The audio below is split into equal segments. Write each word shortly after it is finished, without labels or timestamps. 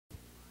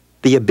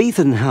The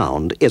Ibizan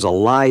Hound is a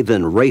lithe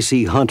and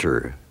racy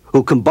hunter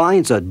who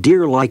combines a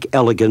deer-like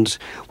elegance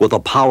with the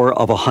power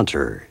of a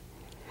hunter.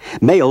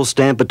 Males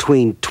stand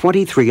between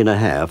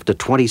 23.5 to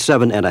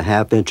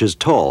 27.5 inches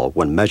tall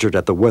when measured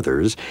at the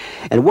withers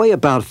and weigh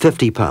about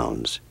 50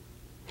 pounds.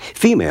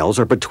 Females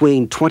are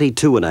between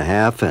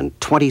 22.5 and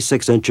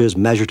 26 inches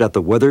measured at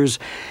the withers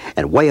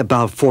and weigh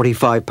about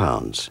 45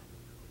 pounds.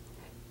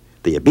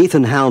 The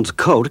Ibizan Hound's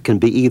coat can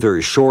be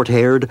either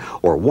short-haired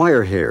or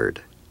wire-haired.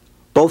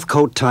 Both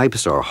coat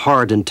types are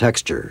hard in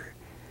texture.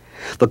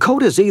 The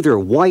coat is either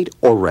white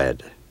or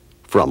red,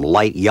 from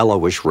light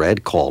yellowish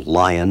red called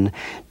lion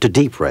to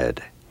deep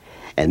red,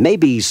 and may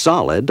be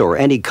solid or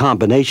any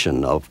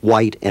combination of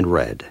white and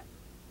red.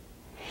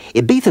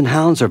 Ibizan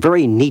Hounds are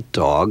very neat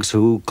dogs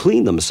who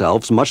clean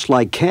themselves much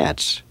like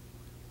cats.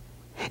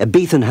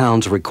 Ibizan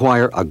Hounds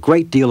require a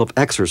great deal of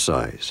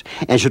exercise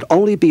and should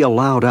only be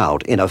allowed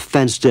out in a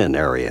fenced-in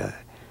area.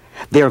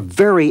 They are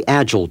very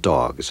agile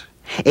dogs,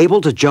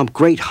 able to jump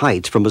great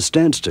heights from a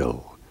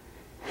standstill.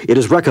 It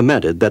is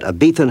recommended that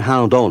Ibizan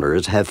Hound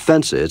owners have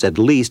fences at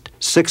least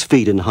 6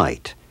 feet in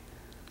height.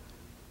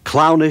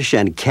 Clownish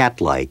and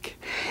cat-like,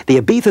 the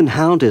Ibizan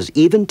Hound is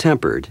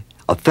even-tempered,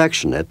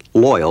 affectionate,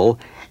 loyal,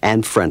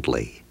 and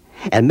friendly,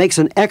 and makes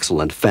an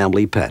excellent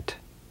family pet.